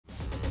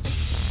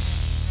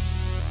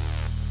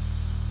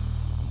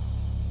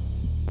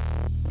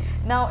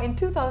Now, in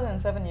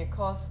 2007, you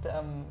caused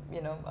a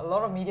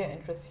lot of media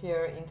interest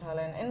here in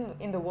Thailand and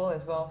in the world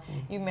as well.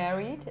 You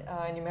married,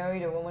 and you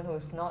married a woman who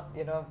is not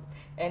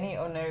any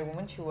ordinary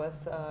woman. She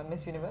was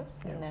Miss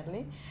Universe,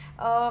 Natalie.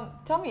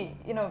 Tell me,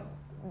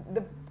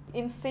 the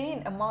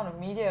insane amount of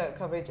media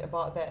coverage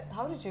about that.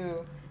 How did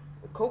you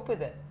cope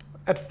with it?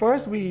 At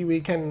first, we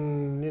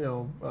can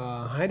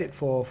hide it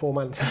for 4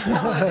 months.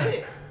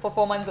 For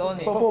 4 months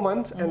only. For 4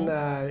 months, and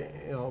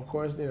of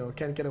course,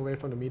 can't get away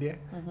from the media,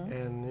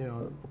 and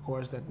of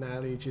course, that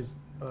Natalie, she's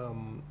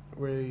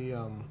very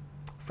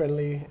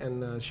friendly,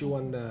 and she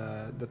won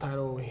the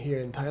title here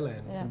in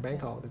Thailand, in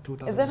Bangkok, the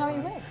 2005. Is that how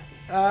you met?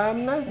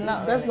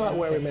 That's not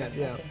where we met.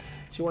 Yeah. Okay.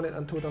 She won it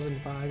in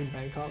 2005 in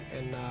Bangkok,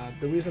 and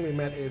the reason we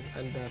met is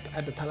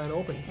at the Thailand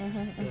Open.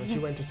 She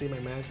went to see my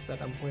match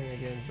that I'm playing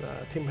against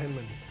Tim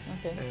Henman,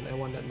 and I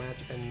won that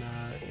match. And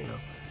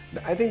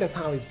I think that's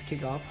how it's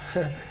kicked off.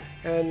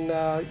 And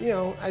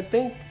I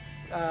think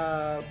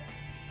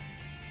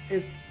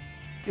it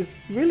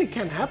really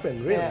can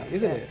happen, really,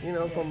 isn't it?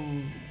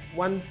 From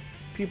one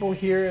people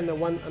here and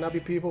another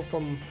people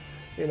from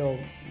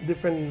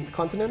different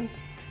continent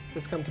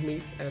just come to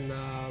meet, and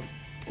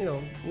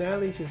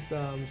Natalie is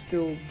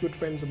still good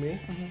friends with me,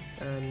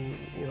 and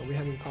we're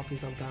having coffee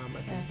sometime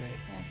at this day.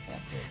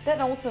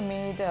 That also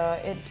made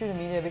it to the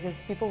media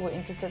because people were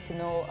interested to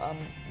know,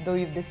 though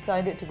you've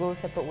decided to go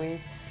separate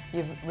ways,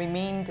 you've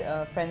remained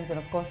friends and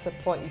of course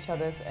support each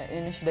other's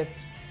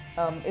initiatives.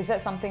 Is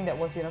that something that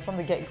was, from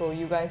the get-go,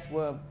 you guys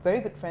were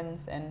very good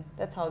friends and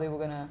that's how they were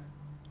gonna...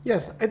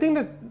 Yes, I think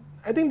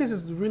this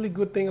is a really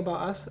good thing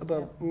about us,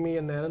 about me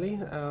and Natalie.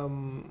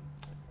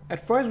 At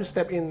first we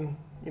stepped in,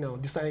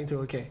 deciding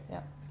to,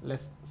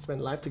 let's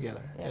spend life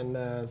together.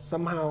 And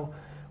somehow,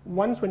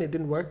 once when it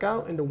didn't work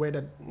out in the way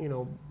that,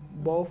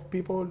 both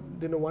people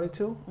didn't want it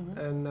to,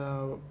 and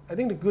I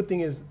think the good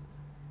thing is,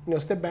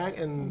 step back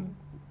and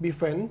be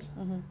friends,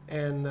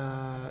 and,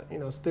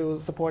 still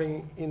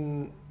supporting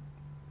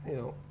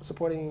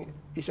supporting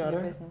each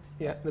other. Business.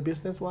 Yeah, the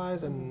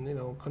business-wise, and,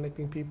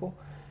 connecting people.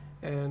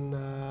 And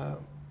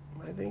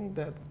I think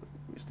that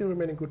we still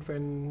remain a good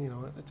friend,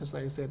 just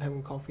like I said,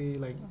 having coffee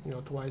like,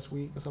 twice a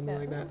week or something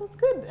like that. That's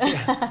good.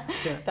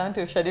 Down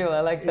to a schedule, I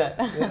like that.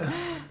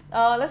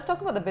 Let's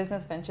talk about the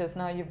business ventures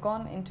now. You've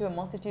gone into a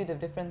multitude of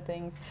different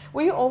things.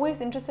 Were you always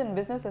interested in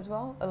business as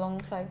well,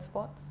 alongside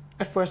sports?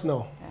 At first,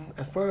 no.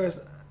 At first,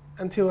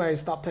 until I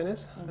stopped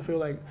tennis, I feel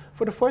like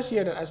for the first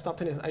year that I stopped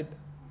tennis,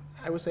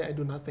 I would say I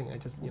do nothing. I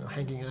just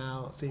hanging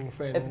out, seeing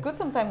friends. It's good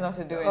sometimes not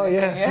to do anything. Oh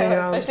yes,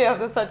 especially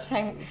after such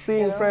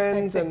seeing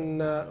friends and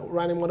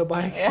riding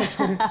motorbike.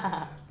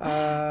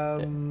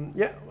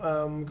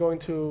 Going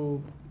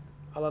to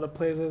a lot of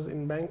places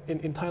in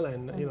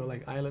Thailand,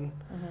 like island.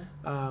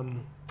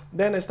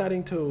 Then I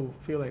starting to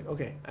feel like,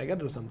 okay, I got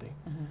to do something.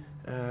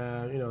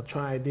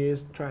 Try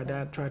this, try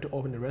that, try to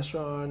open a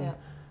restaurant.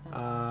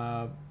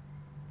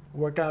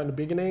 Work out in the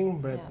beginning,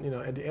 but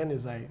at the end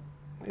it's like,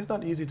 it's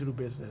not easy to do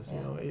business,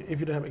 if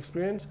you don't have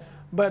experience.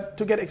 But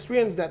to get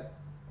experience, that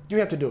you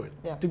have to do it,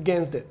 to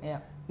gain it.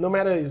 No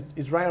matter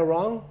it's right or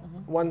wrong.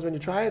 Once when you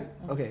try it,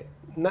 okay,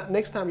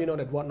 next time you know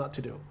that what not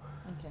to do.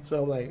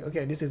 So like,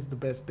 okay, this is the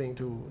best thing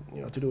to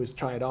to do is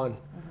try it on.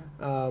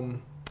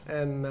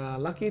 And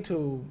lucky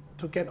to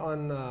get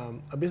on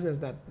a business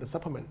that the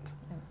supplement.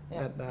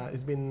 That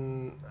it's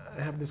been,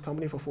 I have this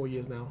company for 4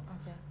 years now.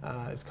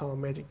 It's called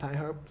Magic Thai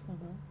Herbs,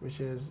 which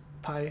is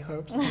Thai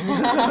herbs.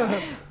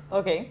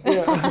 Okay.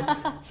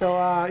 So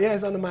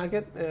it's on the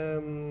market.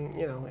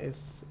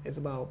 It's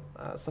about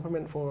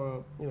supplement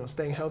for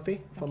staying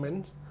healthy for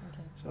men.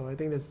 So I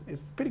think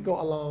it's pretty go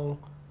along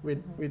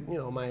with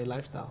my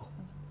lifestyle.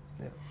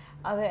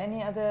 Are there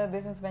any other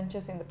business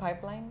ventures in the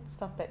pipeline?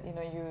 Stuff that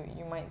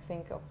you might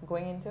think of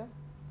going into?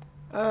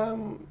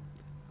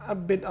 A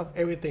bit of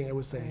everything, I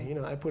would say.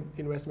 I put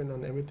investment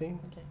on everything,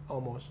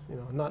 almost.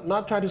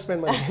 Not try to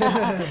spend money.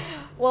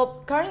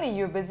 Well, currently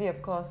you're busy,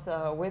 of course,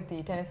 with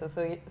the Tennis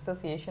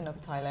Association of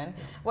Thailand.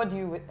 What do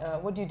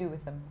you do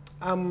with them?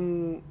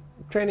 I'm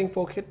training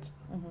 4 kids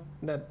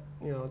that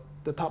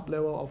the top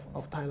level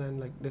of Thailand,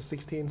 like the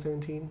 16,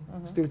 17,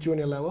 still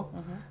junior level.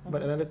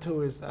 But another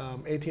 2 is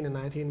 18 and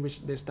 19,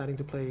 which they're starting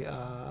to play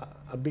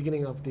a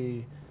beginning of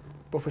the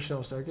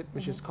professional circuit,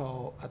 which is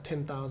called a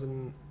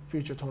 10,000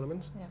 future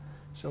tournaments.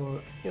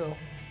 So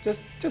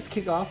just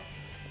kick off,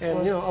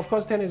 and of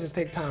course tennis is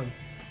take time.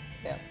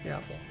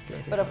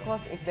 But of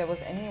course, if there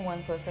was any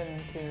one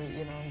person to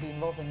be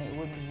involved in it, it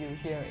would be you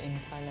here in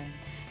Thailand.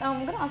 Now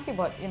I'm going to ask you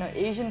about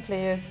Asian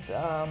players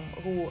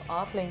who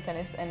are playing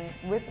tennis and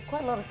with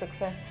quite a lot of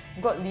success.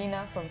 We've got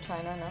Lina from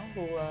China now,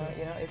 who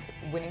is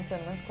winning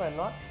tournaments quite a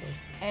lot,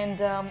 and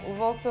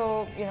we've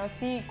also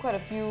see quite a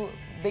few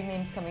big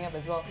names coming up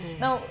as well.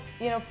 Now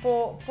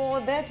for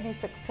there to be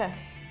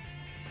success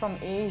from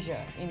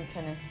Asia in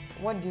tennis,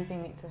 what do you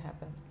think needs to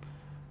happen?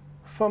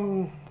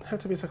 Have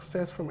to be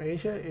success from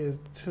Asia is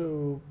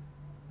to,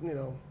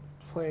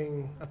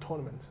 playing a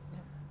tournament,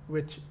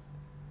 which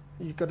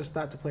you got to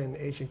start to play in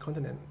the Asian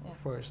continent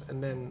first,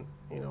 and then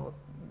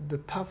the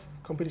tough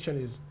competition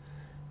is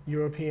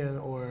European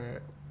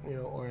or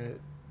or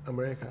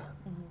America.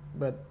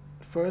 But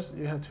first,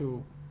 you have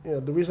to,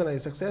 the reason I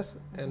success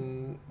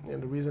and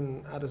the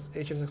reason others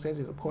Asian success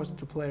is, of course,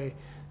 to play.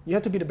 You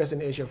have to be the best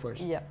in Asia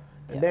first,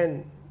 and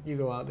then you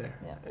go out there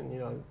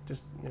and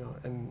just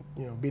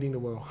beating the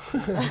world.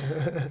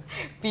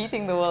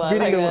 Beating the world.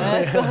 Beating the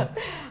world. So,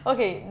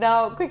 okay,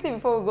 now quickly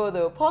before we go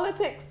though,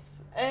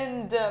 politics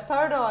and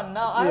Paradorn.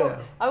 Now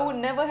I would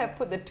never have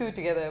put the two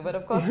together, but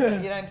of course,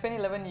 in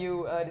 2011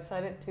 you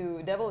decided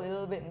to dabble a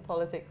little bit in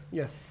politics.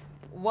 Yes.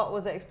 What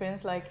was the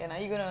experience like, and are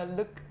you gonna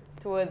look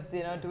towards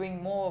doing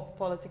more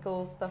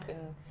political stuff in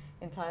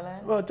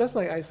Thailand? Well, just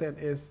like I said,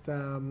 is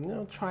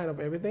try out of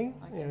everything.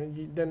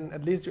 Okay. Then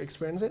at least you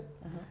experience it.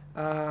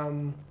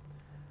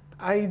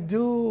 I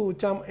do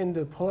jump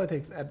into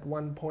politics at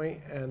one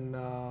point, and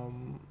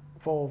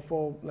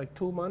for like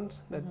 2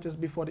 months, that just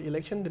before the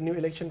election, the new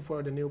election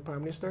for the new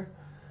prime minister.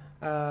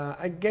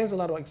 I gained a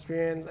lot of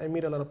experience. I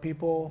meet a lot of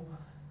people,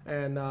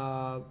 and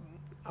I'm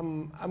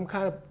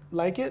kind of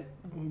like it,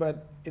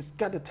 but it's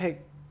got to take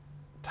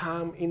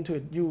time into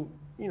it. You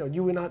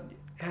will not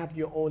have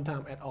your own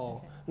time at all.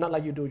 Okay. Not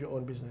like you do your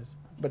own business,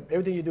 but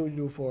everything you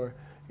do for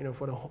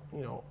for the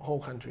whole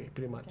country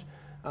pretty much.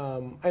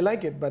 Okay. I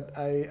like it, but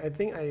I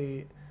think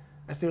I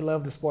still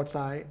love the sports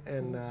side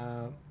and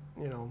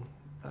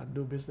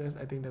do business.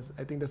 I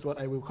think that's what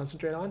I will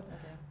concentrate on. Okay.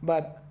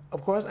 But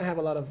of course, I have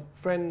a lot of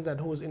friends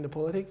who's in the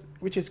politics,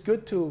 which is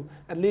good to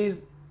at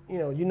least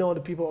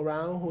the people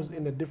around who's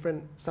in a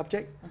different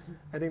subject.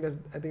 I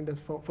think that's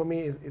for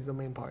me is the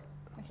main part.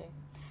 Okay,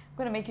 I'm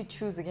gonna make you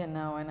choose again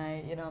now, and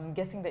I'm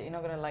guessing that you're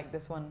not gonna like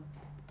this one.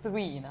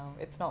 3 now.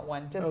 It's not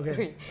 1, just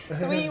 3.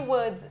 3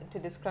 words to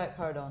describe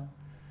Paradorn.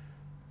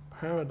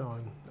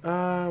 Paradorn.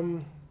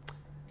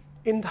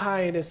 In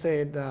Thai, they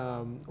say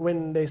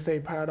when they say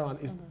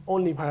Paradorn, it's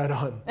only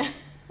Paradorn.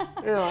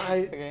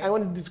 I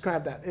want to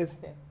describe that. It's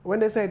when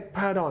they say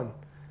Paradorn,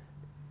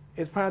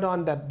 it's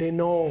Paradorn that they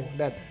know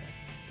that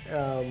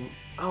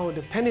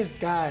the tennis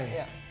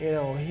guy,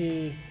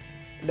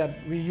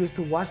 that we used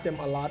to watch them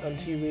a lot on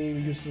TV.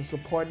 We used to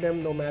support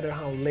them no matter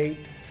how late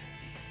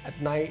at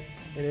night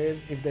it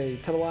is. If they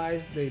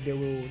televise, they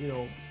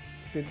will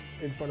sit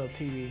in front of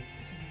TV.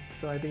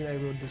 So I think I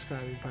will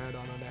describe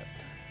Paradorn on that.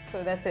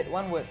 So that's it,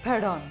 1 word,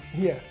 Paradorn.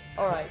 Yeah.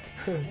 All right.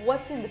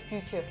 What's in the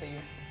future for you?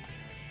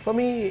 For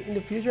me, in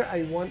the future,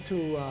 I want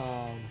to,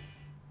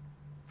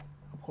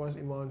 of course,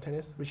 involved in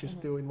tennis, which is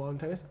still involved in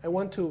tennis. I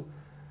want to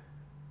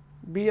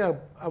be a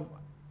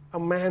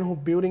man who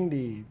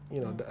building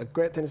a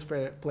great tennis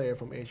player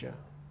from Asia.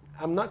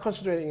 I'm not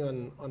concentrating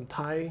on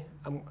Thai.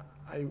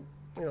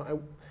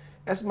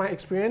 As my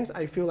experience,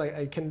 I feel like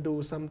I can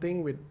do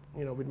something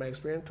with my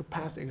experience to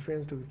pass the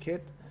experience to the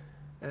kid,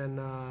 and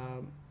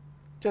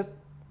just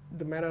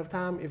the matter of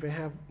time if I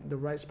have the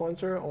right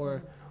sponsor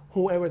or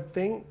whoever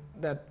think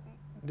that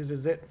this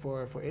is it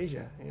for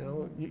Asia.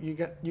 You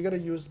got to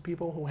use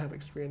people who have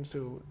experience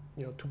to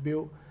to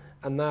build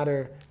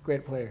another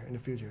great player in the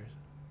future.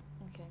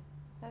 Okay,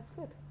 that's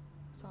good.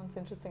 Sounds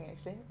interesting,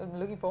 actually. I'm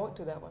looking forward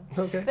to that one.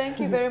 Okay. Thank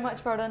you very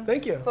much, Paradorn.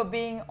 Thank you for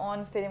being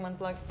on Stadium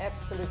Unplugged.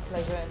 Absolute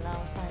pleasure. And now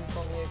time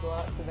for me to go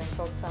out to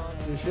Bangkok town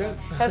and you should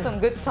have some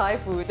good Thai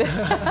food.